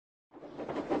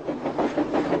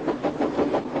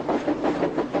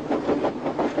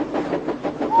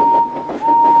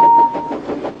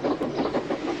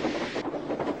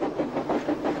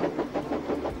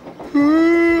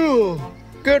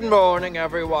Good morning,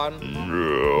 everyone.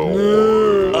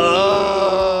 Good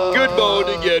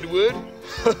morning, Edward.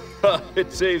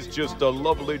 It is just a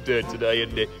lovely day today,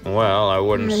 isn't it? Well, I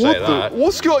wouldn't say that.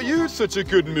 What's got you in such a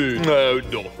good mood? Oh,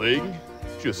 nothing.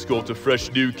 Just got a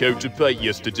fresh new coat of paint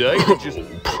yesterday. Just... Oh,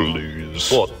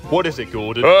 please. What is it,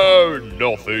 Gordon? Oh,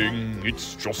 nothing.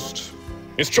 It's just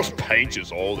paint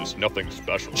is all. It's nothing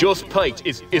special. Just paint?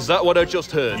 Is that what I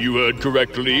just heard? You heard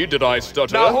correctly. Did I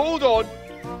stutter? Now, hold on.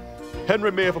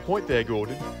 Henry may have a point there,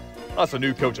 Gordon. That's a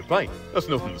new coat of paint. That's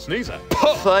nothing to sneeze at.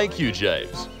 Thank you,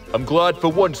 James. I'm glad for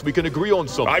once we can agree on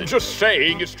something. I'm just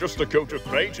saying it's just a coat of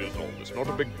paint is all. It's not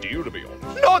a big deal, to be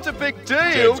honest. Not a big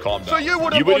deal? James, calm down. So you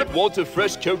wouldn't want a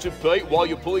fresh coat of paint while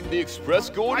you're pulling the express,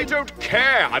 Gordon? I don't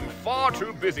care. I'm far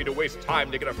too busy to waste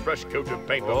time to get a fresh coat of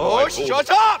paint before I pull shut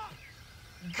up!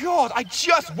 God, I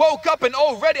just woke up and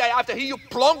already I have to hear you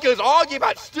plonkers argue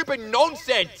about stupid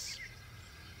nonsense.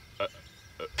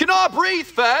 Can I breathe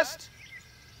first?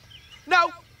 No,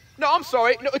 I'm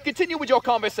sorry. No, continue with your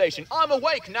conversation. I'm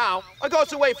awake now. I got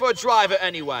to wait for a driver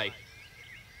anyway.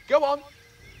 Go on.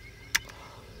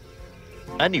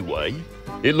 Anyway,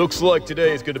 it looks like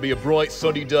today is going to be a bright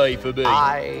sunny day for me.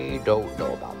 I don't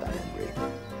know about that, Henry.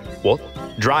 What?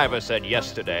 Driver said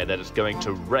yesterday that it's going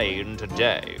to rain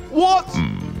today. What?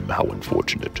 How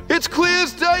unfortunate. It's clear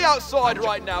as day outside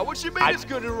right now. What do you mean it's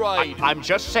going to rain? I'm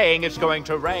just saying it's going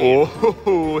to rain.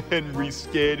 Oh, Henry's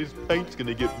scared his paint's going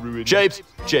to get ruined. James,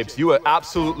 you are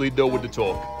absolutely no one to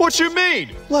talk. What you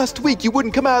mean? Last week you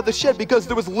wouldn't come out of the shed because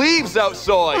there was leaves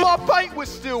outside. My paint was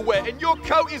still wet and your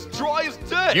coat is dry as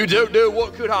dirt. You don't know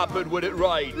what could happen when it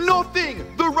rains. Nothing.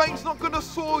 The rain's not going to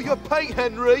soil your paint,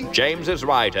 Henry. James is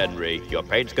right, Henry. Your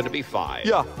paint's going to be fine.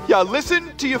 Yeah,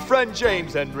 listen to your friend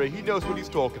James, Henry. He knows what he's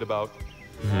talking about.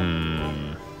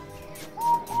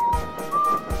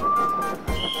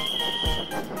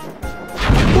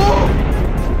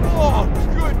 Oh,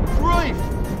 good grief!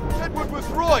 Edward was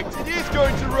right. It is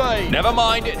going to rain. Never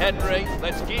mind it, Henry.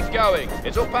 Let's keep going.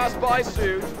 It'll pass by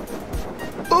soon.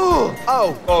 Oh,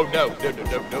 no,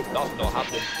 that's not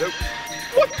happening. No.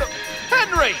 What the?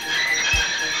 Henry!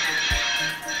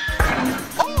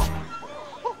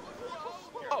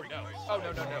 Oh,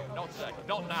 no, not today.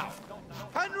 Not now.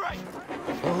 Henry!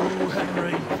 Oh,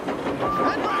 Henry.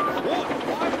 Henry! What?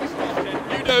 Why have we stopped,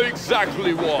 Henry? You know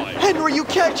exactly why. Henry, you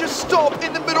can't just stop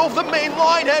in the middle of the main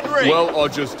line, Henry! Well, I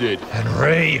just did.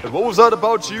 Henry! And what was that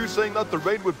about you saying that the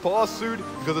rain would pass soon?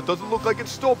 Because it doesn't look like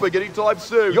it's stopping anytime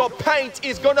soon. Your paint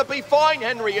is gonna be fine,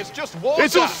 Henry. It's just water.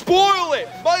 It'll spoil it!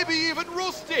 Maybe even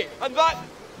rust it! And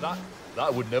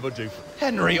that would never do for me.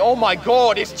 Henry, oh my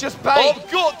God, it's just paint.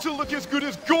 I've got to look as good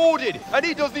as Gordon, and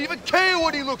he doesn't even care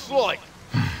what he looks like.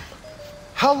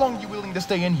 How long are you willing to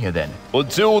stay in here, then?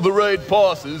 Until the rain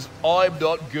passes, I'm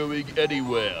not going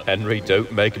anywhere. Henry,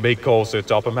 don't make me call Sir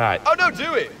Topham Hatt. Oh, no,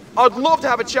 do it. I'd love to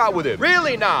have a chat with him.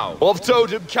 Really now? I've told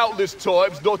him countless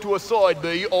times not to assign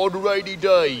me on rainy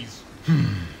days.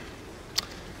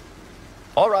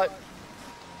 All right.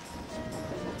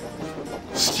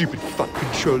 Stupid fat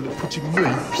controller putting me,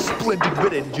 splendid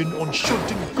red engine, on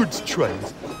shunting goods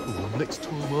trains. Oh, next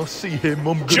time I see him,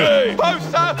 I'm gonna... James! Oh,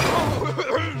 sir!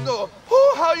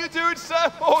 Oh, how you doing,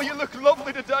 sir? Oh, you look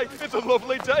lovely today. It's a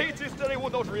lovely day. It is today. Well,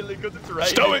 not really, because it's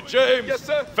raining. Stow it, James! Yes,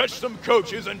 sir? Fetch some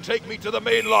coaches and take me to the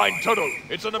main line tunnel.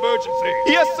 It's an emergency.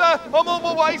 Yes, sir. I'm on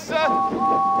my way, sir.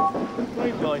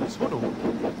 Mainline tunnel?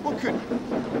 What could...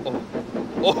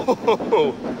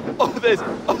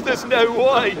 there's no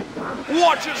way.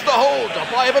 Watch as the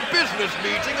hold-up. I have a business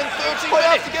meeting in 30 minutes. I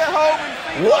have to get home and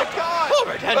feed my car.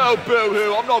 Henry. Oh,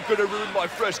 boo-hoo. I'm not going to ruin my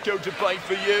fresh coat of paint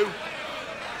for you.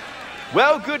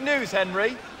 Well, good news,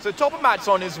 Henry. So Topham Hatt's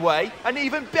on his way. And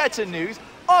even better news,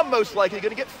 I'm most likely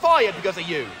going to get fired because of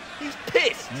you. He's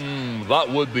pissed. That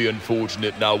would be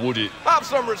unfortunate now, would it? Have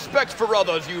some respect for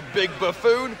others, you big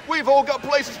buffoon. We've all got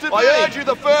places to be. I heard you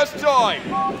the first time.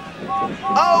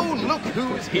 Oh, look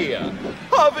who's here.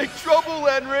 Having trouble,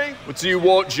 Henry. What do you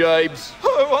want, James?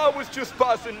 Oh, I was just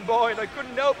passing by and I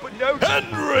couldn't help but notice.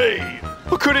 Henry!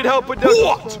 I couldn't help but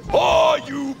notice. What are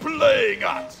you playing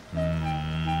at?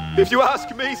 If you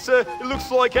ask me, sir, it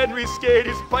looks like Henry's scared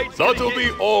his paint's That'll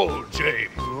be all, James.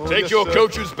 Take yes, your sir.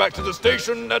 coaches back to the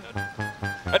station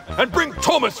and bring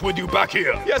Thomas with you back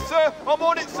here. Yes, sir. I'm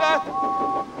on it, sir.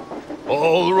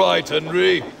 All right,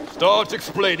 Henry. Start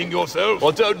explaining yourself.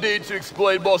 I don't need to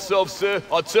explain myself, sir.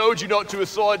 I told you not to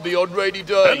assign me on rainy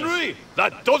days. Henry,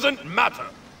 that doesn't matter.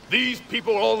 These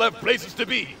people all have places to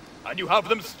be, and you have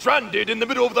them stranded in the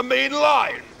middle of the main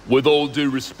line. With all due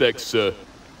respect, sir,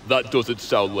 that doesn't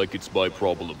sound like it's my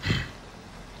problem.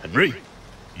 Henry,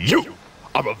 you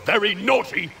are a very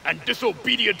naughty and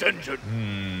disobedient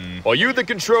engine. Are you the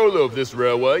controller of this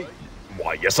railway?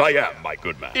 Why, yes I am, my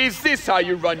good man. Is this how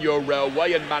you run your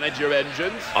railway and manage your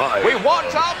engines? We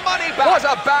want our money back! What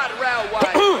a bad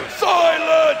railway!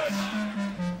 Silence!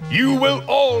 You will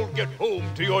all get home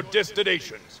to your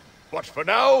destinations. But for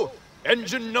now,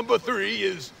 engine number 3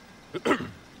 is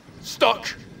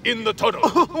stuck in the tunnel.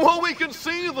 Well, we can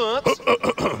see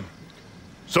that.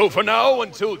 So for now,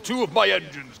 until 2 of my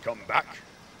engines come back,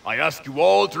 I ask you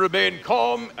all to remain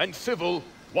calm and civil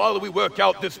while we work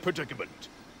out this predicament.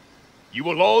 You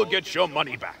will all get your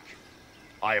money back.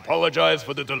 I apologize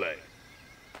for the delay.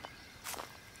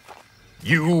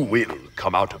 You will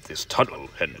come out of this tunnel,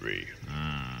 Henry.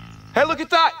 Hey, look at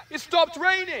that! It stopped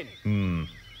raining!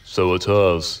 So it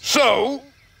has. So,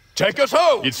 take us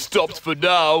home! It stopped for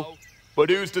now, but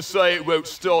who's to say it won't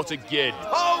start again?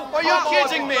 Oh, are you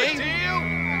kidding me?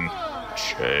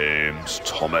 James,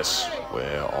 Thomas,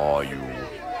 where are you?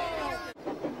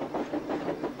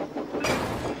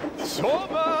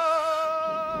 Thomas!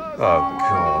 Oh,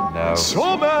 God, no.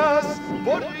 Thomas!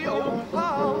 Buddy, old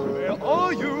pal, where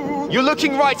are you? You're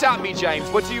looking right at me, James.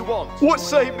 What do you want? What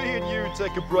say me and you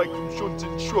take a break from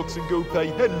shunting trucks and go pay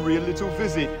Henry a little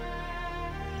visit?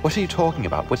 What are you talking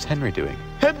about? What's Henry doing?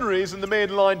 Henry's in the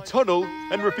main line tunnel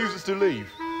and refuses to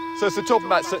leave. So Sir Top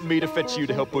Matt sent me to fetch you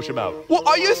to help push him out. What,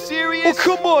 are you serious?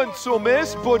 Oh, come on,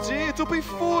 Thomas, buddy, it'll be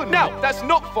fun. No, that's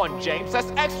not fun, James.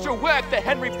 That's extra work that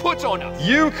Henry put on us.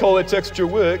 You call it extra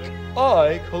work.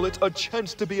 I call it a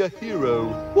chance to be a hero.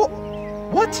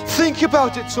 What? Think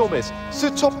about it, Thomas.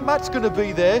 Sir Top Matt's gonna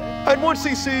be there, and once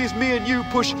he sees me and you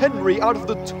push Henry out of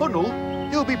the tunnel,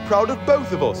 he'll be proud of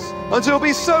both of us. And he'll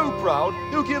be so proud,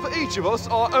 he'll give each of us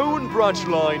our own branch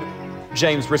line.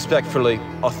 James, respectfully,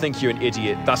 I think you're an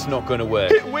idiot. That's not going to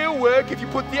work. It will work if you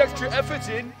put the extra effort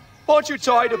in. Aren't you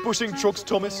tired of pushing trucks,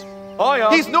 Thomas? I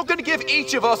am. He's not going to give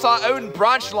each of us our own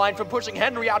branch line for pushing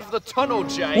Henry out of the tunnel,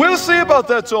 James. We'll see about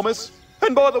that, Thomas.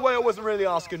 And by the way, I wasn't really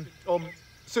asking.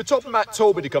 Sir Top Matt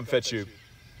told me to come fetch you.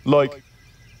 Like,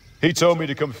 he told me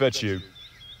to come fetch you.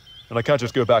 And I can't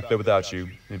just go back there without you.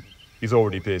 He's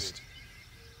already pissed.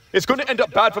 It's going to end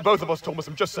up bad for both of us, Thomas,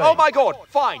 I'm just saying. Oh my God,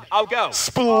 fine, I'll go.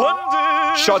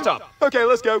 Splendid! Shut up. Okay,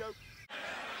 let's go.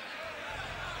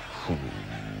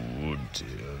 Oh,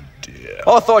 dear.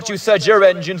 I thought you said your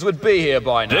engines would be here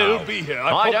by now. They'll be here.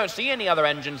 I don't see any other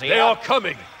engines here. They are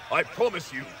coming, I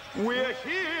promise you. We're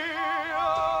here!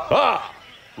 Ah,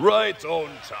 right on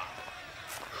time.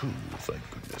 Ooh, thank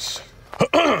goodness.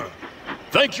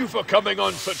 Thank you for coming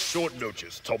on such short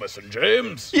notice, Thomas and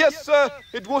James. Yes, sir.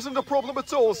 It wasn't a problem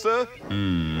at all, sir.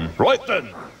 Right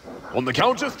then. On the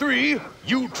count of 3,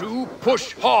 you 2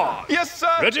 push hard. Yes, sir.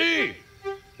 Ready?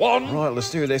 1, Right, let's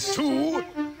do this. 2,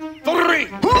 3.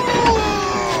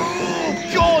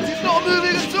 God, he's not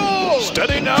moving at all!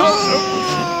 Steady now.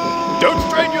 Don't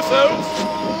strain yourselves.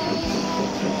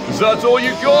 Is that all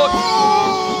you got?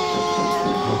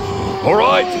 All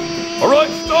right,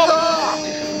 stop.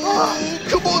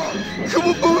 Come on,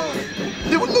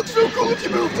 move! It would look so cool if you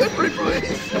moved, Henry,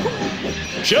 please!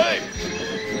 James,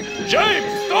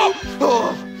 stop!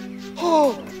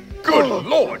 Good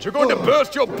Lord, you're going to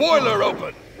burst your boiler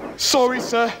open! Sorry,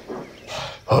 sir.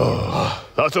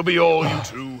 That'll be all, you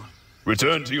 2.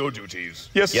 Return to your duties.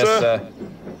 Yes, Yes, sir. sir.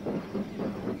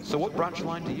 So what branch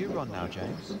line do you run now,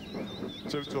 James?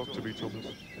 Don't talk to me, Thomas.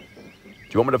 Do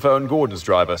you want me to phone Gordon's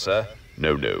driver, sir?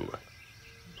 No.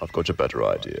 I've got a better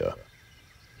idea.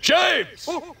 James!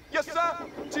 Oh, yes, sir.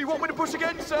 Do you want me to push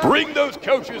again, sir? Bring those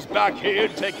coaches back here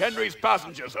and take Henry's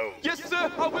passengers home. Yes,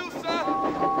 sir. I will,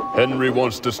 sir. Henry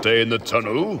wants to stay in the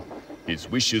tunnel. His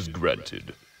wish is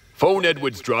granted. Phone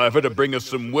Edward's driver to bring us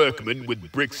some workmen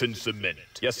with bricks and cement.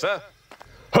 Yes, sir.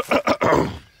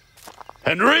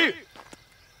 Henry?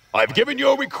 I've given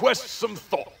your request some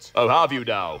thought. Oh, have you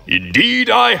now? Indeed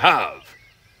I have.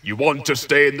 You want to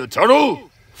stay in the tunnel?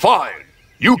 Fine.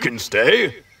 You can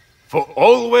stay. For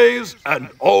always and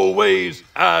always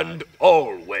and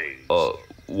always.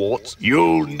 What?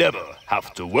 You'll never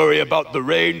have to worry about the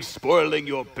rain spoiling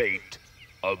your bait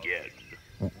again.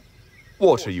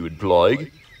 What are you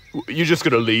implying? You're just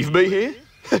gonna leave me here?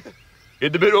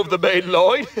 In the middle of the main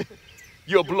line?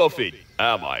 You're bluffing.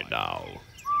 Am I now?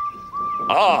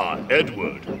 Ah,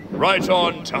 Edward. Right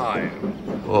on time.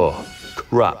 Oh,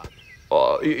 crap.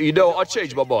 You know, I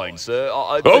changed my mind, sir. I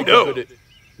Oh, think I'm no. gonna...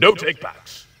 No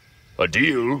takebacks. A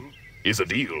deal is a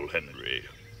deal, Henry.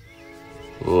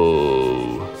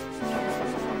 Oh.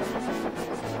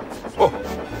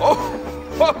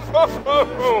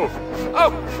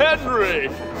 Oh, Henry!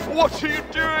 What are you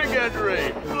doing,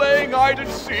 Henry? Playing hide and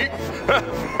seek?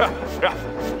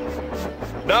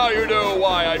 Now you know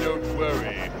why I don't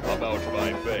worry about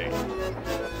my fate.